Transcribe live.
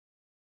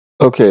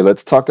Okay,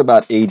 let's talk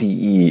about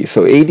ADE.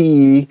 So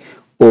ADE,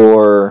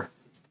 or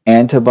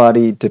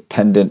Antibody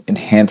Dependent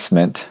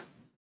Enhancement,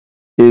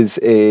 is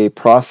a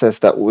process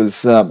that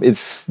was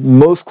it's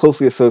most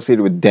closely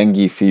associated with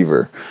dengue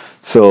fever.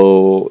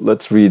 So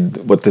let's read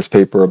what this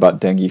paper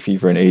about dengue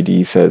fever and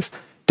ADE says.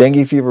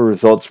 Dengue fever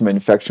results from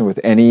infection with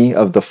any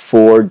of the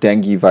 4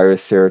 dengue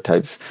virus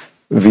serotypes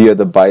via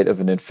the bite of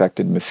an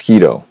infected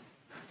mosquito.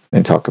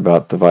 And talk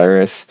about the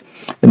virus.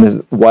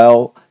 And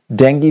while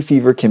dengue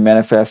fever can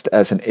manifest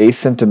as an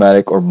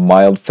asymptomatic or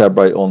mild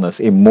febrile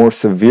illness, a more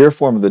severe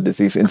form of the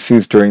disease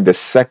ensues during the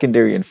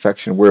secondary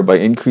infection, whereby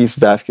increased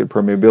vascular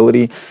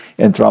permeability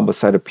and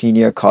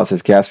thrombocytopenia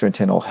causes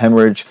gastrointestinal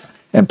hemorrhage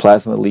and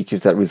plasma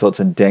leakage that results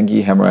in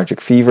dengue hemorrhagic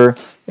fever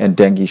and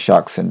dengue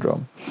shock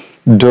syndrome.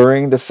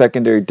 During the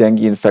secondary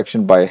dengue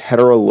infection by a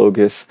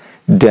heterologous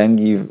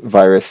dengue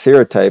virus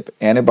serotype,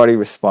 antibody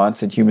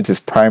response in humans is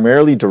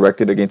primarily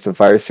directed against the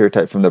virus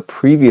serotype from the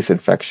previous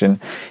infection,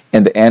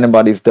 and the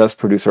antibodies thus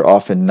produced are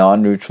often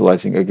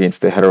non-neutralizing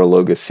against the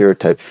heterologous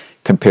serotype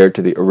compared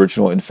to the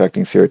original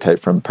infecting serotype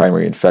from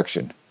primary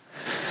infection.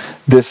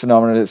 This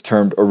phenomenon is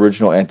termed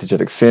original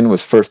antigenic sin,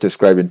 was first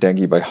described in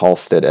dengue by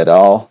Halstead et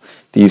al.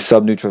 These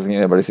subneutralizing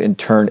antibodies in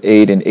turn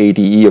aid in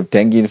ADE of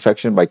dengue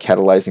infection by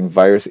catalyzing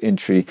virus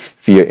entry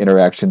via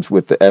interactions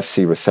with the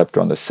Fc receptor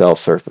on the cell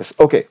surface.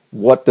 Okay,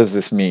 what does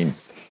this mean?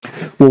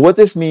 Well, what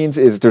this means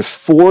is there's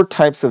 4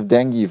 types of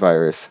dengue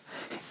virus,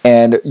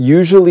 and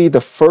usually the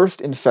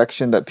first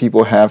infection that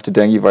people have to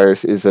dengue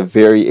virus is a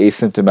very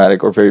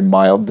asymptomatic or very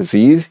mild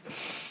disease.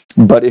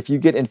 But if you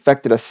get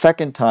infected a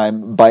second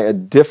time by a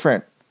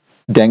different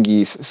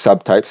dengue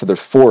subtype, so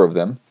there's 4 of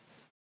them,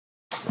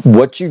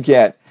 what you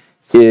get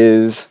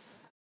is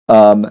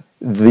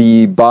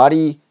the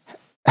body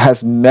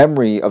has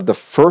memory of the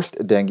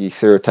first dengue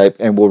serotype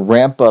and will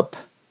ramp up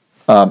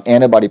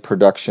antibody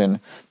production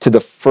to the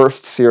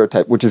first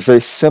serotype, which is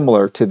very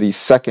similar to the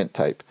second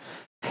type.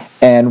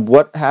 And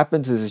what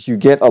happens is you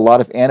get a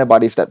lot of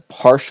antibodies that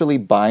partially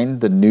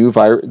bind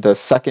the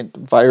second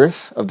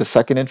virus of the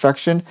second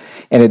infection,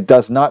 and it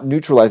does not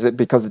neutralize it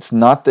because it's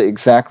not the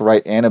exact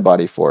right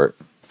antibody for it.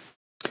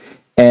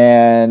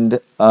 And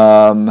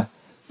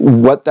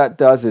what that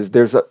does is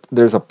there's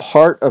a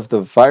part of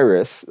the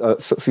virus,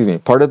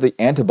 part of the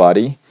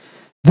antibody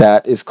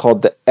that is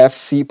called the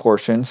Fc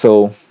portion.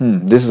 So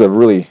this is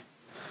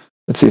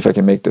let's see if I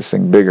can make this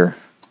thing bigger.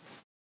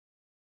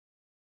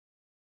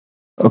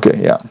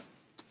 Okay, yeah.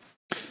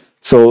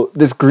 So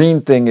this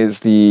green thing is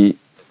the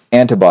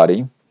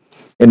antibody,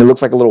 and it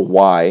looks like a little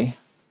Y.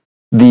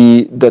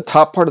 The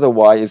top part of the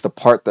Y is the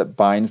part that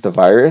binds the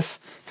virus,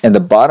 and the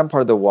bottom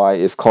part of the Y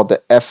is called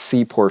the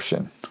Fc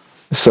portion.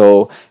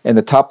 So, and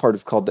the top part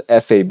is called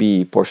the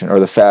FAB portion, or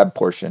the Fab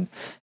portion.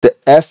 The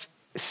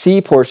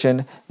Fc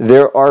portion,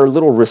 there are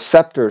little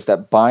receptors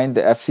that bind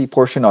the Fc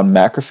portion on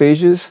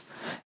macrophages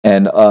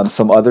and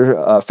some other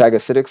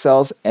phagocytic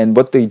cells, and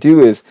what they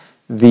do is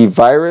the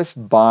virus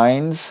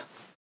binds,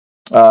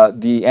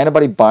 the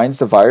antibody binds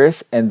the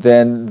virus, and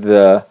then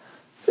the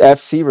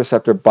Fc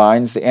receptor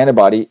binds the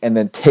antibody and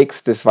then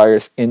takes this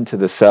virus into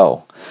the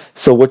cell.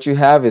 So what you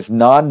have is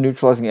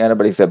non-neutralizing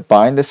antibodies that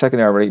bind the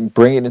second antibody,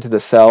 bring it into the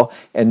cell,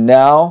 and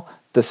now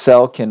the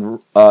cell can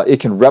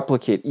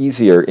replicate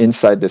easier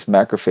inside this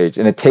macrophage,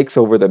 and it takes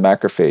over the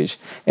macrophage,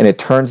 and it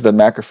turns the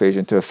macrophage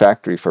into a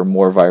factory for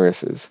more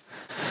viruses.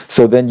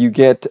 So then you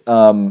get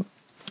a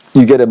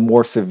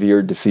more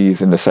severe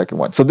disease in the second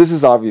one. So this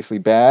is obviously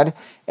bad,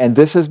 and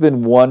this has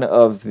been one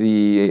of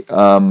the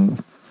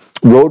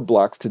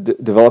roadblocks to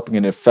developing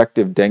an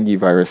effective dengue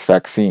virus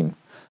vaccine,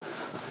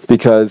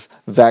 because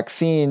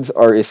vaccines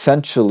are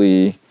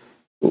essentially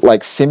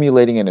like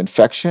simulating an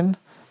infection,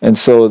 and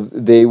so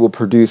they will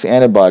produce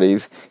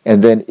antibodies,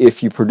 and then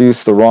if you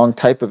produce the wrong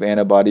type of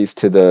antibodies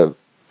to the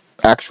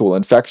actual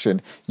infection,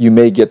 you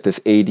may get this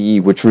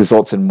ADE, which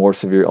results in more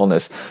severe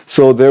illness.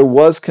 So there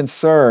was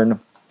concern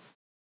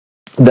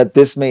that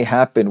this may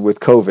happen with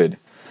COVID,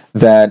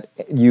 that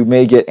you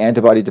may get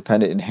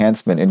antibody-dependent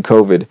enhancement in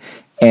COVID.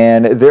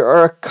 And there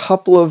are a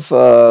couple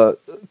of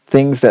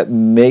things that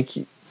make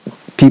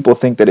people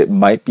think that it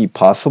might be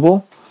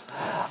possible.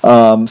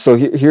 So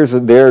here's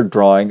their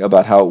drawing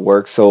about how it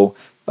works. So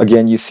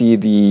again, you see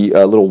the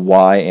little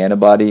Y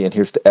antibody, and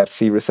here's the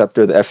Fc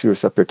receptor. The Fc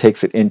receptor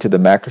takes it into the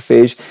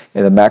macrophage,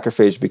 and the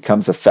macrophage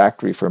becomes a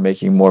factory for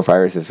making more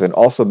viruses. And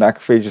also,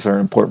 macrophages are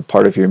an important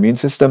part of your immune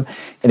system,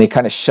 and it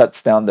kind of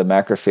shuts down the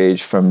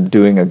macrophage from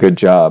doing a good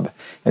job.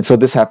 And so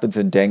this happens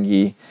in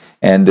dengue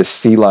and this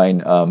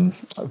feline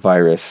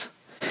virus.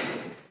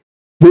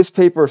 This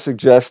paper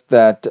suggests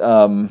that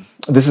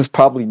this is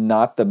probably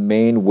not the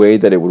main way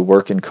that it would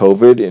work in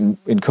COVID.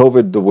 In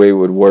COVID, the way it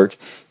would work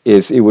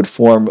is it would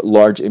form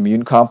large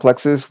immune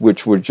complexes,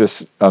 which would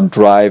just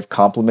drive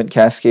complement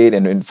cascade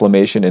and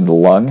inflammation in the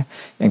lung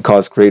and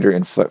cause greater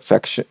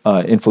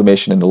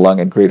inflammation in the lung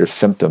and greater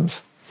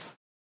symptoms.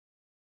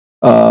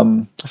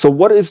 So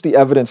what is the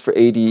evidence for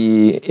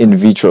ADE in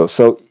vitro?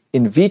 So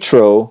in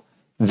vitro,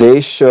 they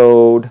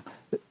showed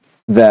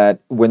that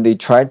when they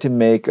tried to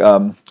make,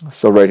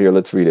 so right here,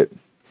 let's read it.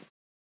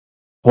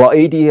 While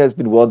ADE has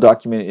been well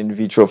documented in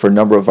vitro for a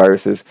number of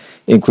viruses,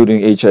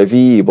 including HIV,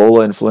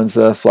 Ebola,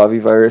 influenza,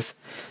 flavivirus,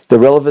 the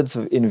relevance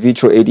of in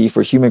vitro ADE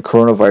for human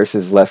coronavirus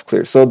is less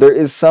clear. So there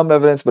is some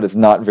evidence, but it's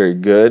not very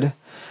good.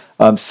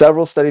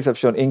 Several studies have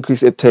shown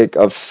increased uptake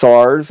of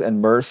SARS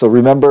and MERS. So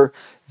remember,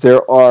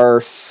 there are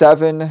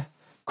 7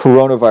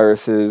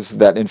 coronaviruses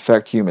that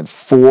infect humans.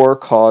 4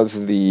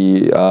 cause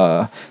the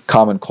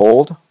common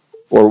cold,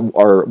 or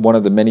are one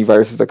of the many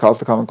viruses that cause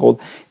the common cold.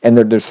 And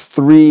there's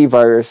 3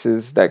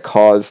 viruses that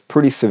cause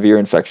pretty severe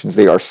infections.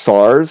 They are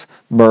SARS,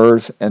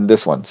 MERS, and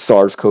this one,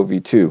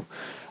 SARS-CoV-2,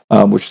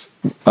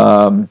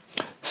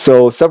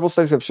 so several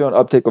studies have shown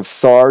uptake of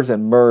SARS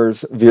and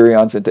MERS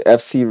virions into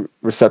Fc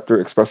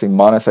receptor expressing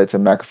monocytes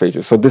and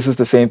macrophages. So this is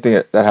the same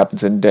thing that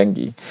happens in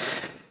dengue.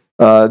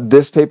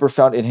 This paper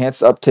found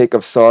enhanced uptake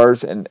of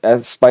SARS and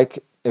spike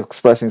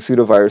expressing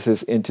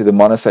pseudoviruses into the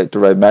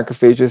monocyte-derived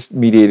macrophages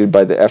mediated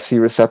by the Fc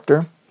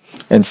receptor.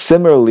 And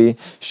similarly,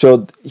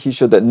 he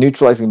showed that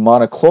neutralizing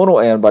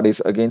monoclonal antibodies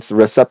against the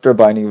receptor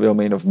binding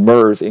domain of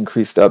MERS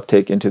increased the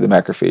uptake into the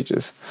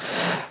macrophages.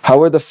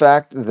 However, the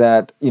fact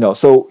that,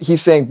 so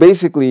he's saying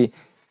basically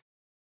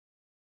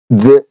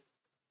the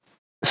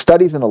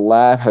studies in a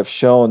lab have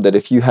shown that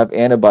if you have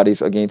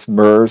antibodies against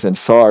MERS and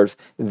SARS,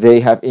 they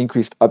have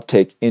increased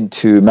uptake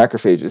into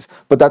macrophages.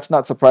 But that's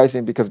not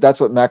surprising because that's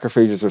what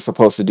macrophages are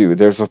supposed to do.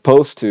 They're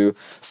supposed to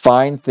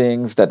find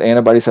things that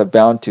antibodies have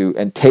bound to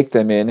and take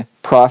them in,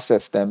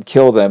 process them,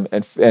 kill them,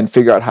 and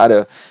figure out how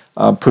to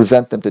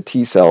present them to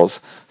T cells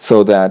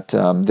so that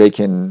they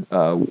can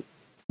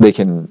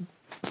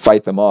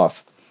fight them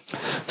off.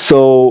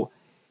 So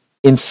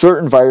in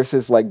certain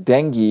viruses like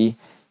dengue,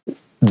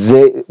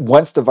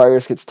 once the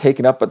virus gets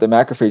taken up by the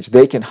macrophage,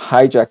 they can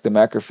hijack the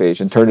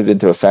macrophage and turn it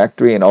into a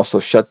factory and also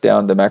shut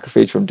down the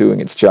macrophage from doing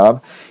its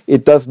job.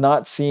 It does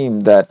not seem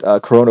that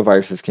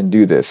coronaviruses can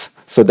do this,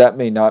 so that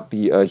may not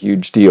be a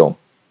huge deal.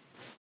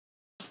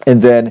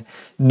 And then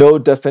no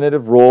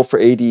definitive role for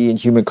ADE in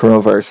human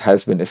coronavirus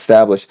has been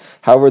established.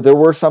 However, there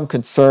were some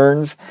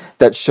concerns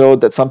that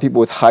showed that some people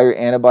with higher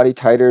antibody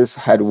titers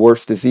had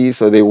worse disease,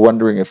 so they were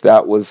wondering if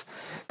that was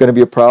going to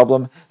be a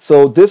problem.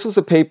 So this was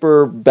a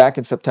paper back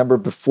in September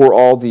before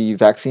all the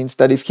vaccine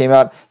studies came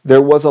out.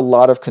 There was a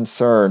lot of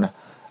concern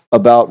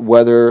about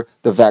whether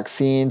the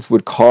vaccines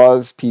would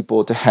cause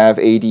people to have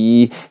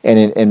ADE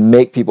and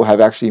make people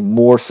have actually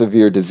more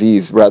severe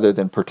disease rather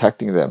than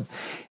protecting them.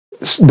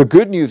 The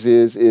good news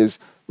is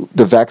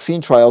the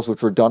vaccine trials,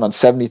 which were done on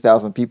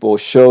 70,000 people,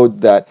 showed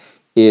that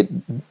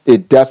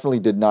it definitely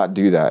did not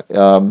do that.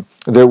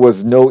 There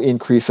was no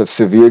increase of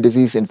severe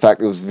disease. In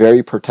fact, it was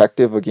very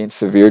protective against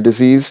severe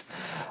disease.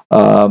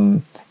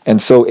 And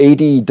so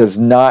ADE does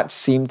not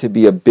seem to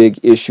be a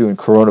big issue in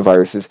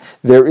coronaviruses.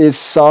 There is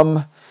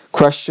some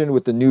question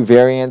with the new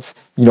variants.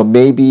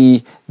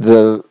 Maybe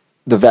the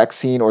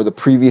vaccine or the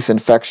previous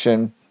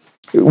infection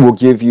will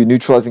give you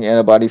neutralizing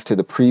antibodies to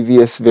the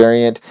previous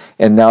variant,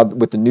 and now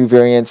with the new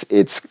variants,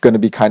 it's going to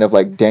be kind of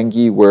like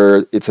dengue,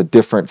 where it's a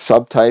different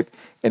subtype,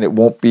 and it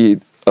won't be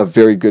a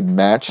very good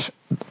match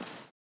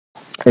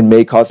and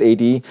may cause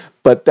AD.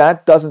 But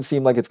that doesn't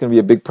seem like it's going to be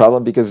a big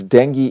problem because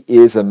dengue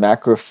is a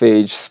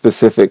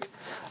macrophage-specific,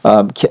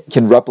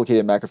 can replicate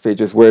in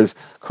macrophages, whereas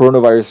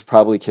coronavirus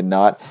probably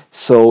cannot.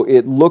 So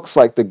it looks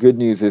like the good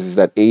news is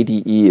that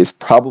ADE is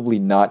probably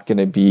not going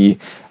to be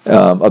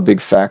a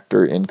big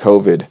factor in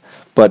COVID.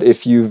 But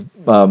if you've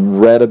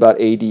read about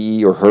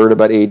ADE or heard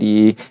about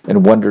ADE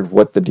and wondered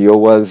what the deal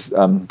was,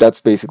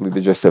 that's basically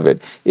the gist of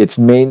it. It's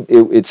known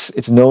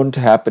to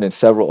happen in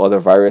several other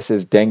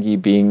viruses,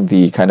 dengue being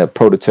the kind of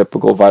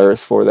prototypical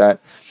virus for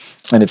that.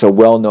 And it's a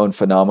well-known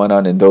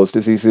phenomenon in those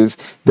diseases.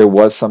 There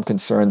was some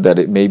concern that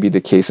it may be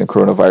the case in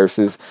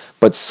coronaviruses,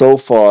 but so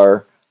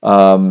far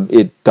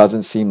it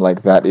doesn't seem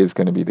like that is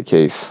going to be the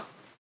case,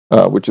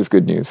 which is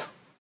good news.